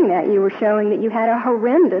by doing that you were showing that you had a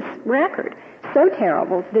horrendous record, so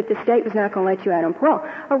terrible that the state was not going to let you out on parole.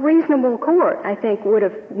 A reasonable court, I think, would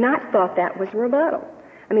have not thought that was rebuttal.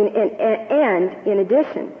 I mean, and in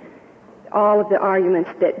addition, all of the arguments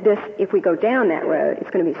that this, if we go down that road, it's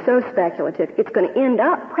going to be so speculative, it's going to end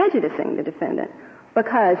up prejudicing the defendant.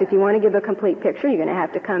 Because if you want to give a complete picture, you're going to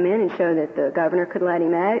have to come in and show that the governor could let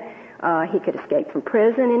him out, he could escape from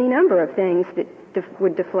prison, any number of things that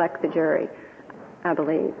would deflect the jury, I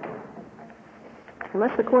believe.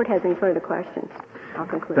 Unless the court has any further questions, I'll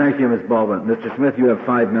conclude. Thank you, Ms. Baldwin. Mr. Smith, you have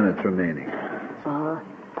 5 minutes remaining.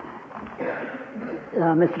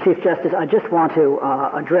 Mr. Chief Justice, I just want to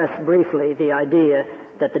address briefly the idea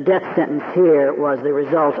that the death sentence here was the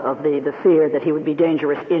result of the fear that he would be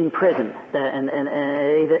dangerous in prison,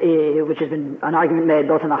 which has been an argument made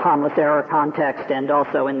both in the harmless error context and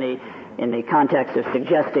also in the context of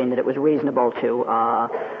suggesting that it was reasonable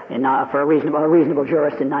for a reasonable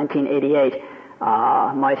jurist in 1988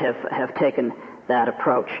 might have taken that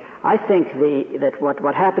approach. I think that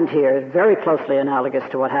what happened here is very closely analogous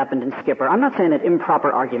to what happened in Skipper. I'm not saying that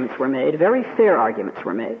improper arguments were made. Very fair arguments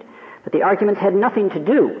were made. But the arguments had nothing to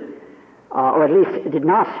do, or at least did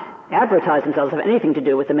not advertise themselves, have anything to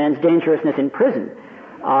do with the man's dangerousness in prison.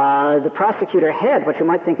 The prosecutor had what you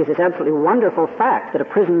might think is this absolutely wonderful fact that a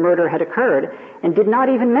prison murder had occurred, and did not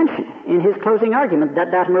even mention in his closing argument that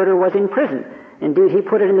that murder was in prison. Indeed, he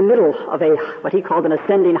put it in the middle of what he called an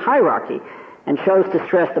ascending hierarchy, and chose to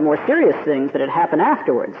stress the more serious things that had happened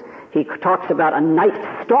afterwards. He talks about a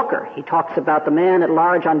night stalker. He talks about the man at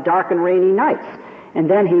large on dark and rainy nights. And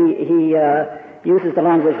then he uses the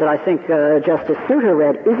language that I think Justice Souter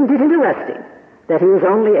read. Isn't it interesting that he was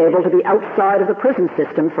only able to be outside of the prison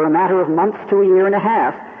system for a matter of months to a year and a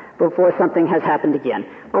half before something has happened again?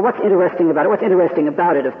 Well, what's interesting about it? What's interesting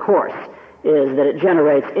about it, of course, is that it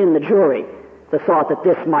generates in the jury the thought that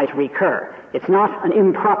this might recur. It's not an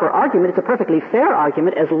improper argument. It's a perfectly fair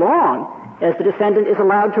argument as long as the defendant is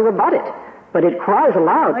allowed to rebut it. But it cries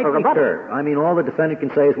aloud for rebuttal. Sure. I mean, all the defendant can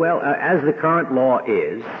say is, well, as the current law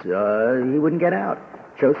is, he wouldn't get out.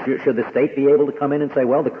 Should the state be able to come in and say,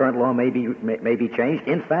 well, the current law may be changed?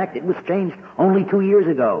 In fact, it was changed only 2 years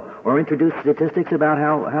ago. Or introduce statistics about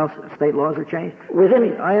how state laws are changed.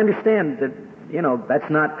 I understand that, that's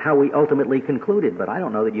not how we ultimately concluded, but I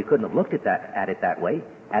don't know that you couldn't have looked at it that way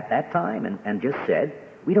at that time and just said,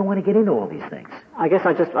 we don't want to get into all these things. I guess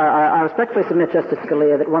I respectfully submit, Justice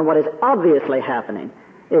Scalia, that what is obviously happening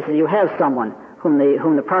is that you have someone whom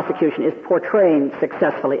the prosecution is portraying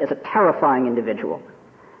successfully as a terrifying individual.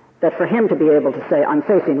 That for him to be able to say, I'm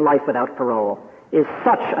facing life without parole, is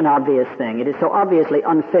such an obvious thing. It is so obviously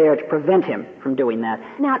unfair to prevent him from doing that.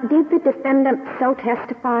 Now, did the defendant so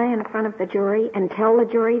testify in front of the jury and tell the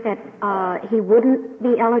jury that he wouldn't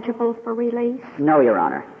be eligible for release? No, Your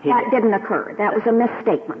Honor. That didn't occur. That was a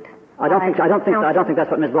misstatement. I don't think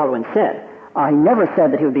that's what Ms. Baldwin said. He never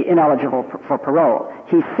said that he would be ineligible for parole.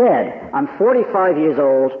 He said, I'm 45 years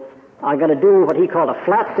old. I've got to do what he called a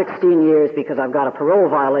flat 16 years because I've got a parole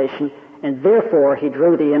violation, and therefore he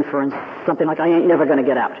drew the inference, something like, I ain't never going to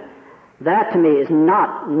get out. That, to me, is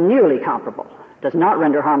not nearly comparable, does not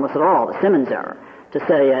render harmless at all the Simmons error, to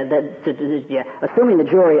say assuming the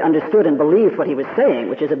jury understood and believed what he was saying,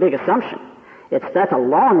 which is a big assumption. That's a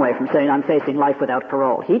long way from saying I'm facing life without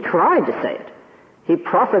parole. He tried to say it. He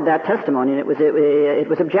proffered that testimony, and it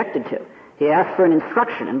was objected to. He asked for an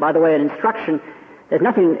instruction, and by the way, an instruction, there's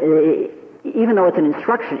nothing, even though it's an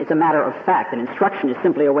instruction, it's a matter of fact. An instruction is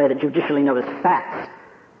simply a way that judicially noticed facts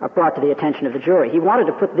are brought to the attention of the jury. He wanted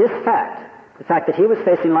to put this fact, the fact that he was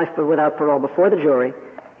facing life without parole, before the jury.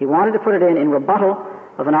 He wanted to put it in rebuttal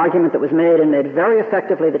of an argument that was made very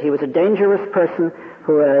effectively that he was a dangerous person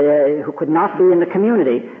who could not be in the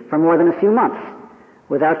community for more than a few months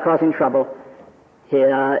without causing trouble. He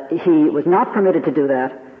was not permitted to do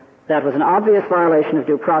that. That was an obvious violation of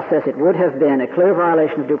due process. It would have been a clear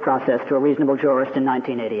violation of due process to a reasonable jurist in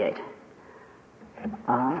 1988.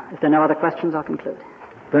 If there are no other questions, I'll conclude.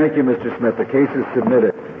 Thank you, Mr. Smith. The case is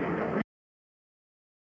submitted.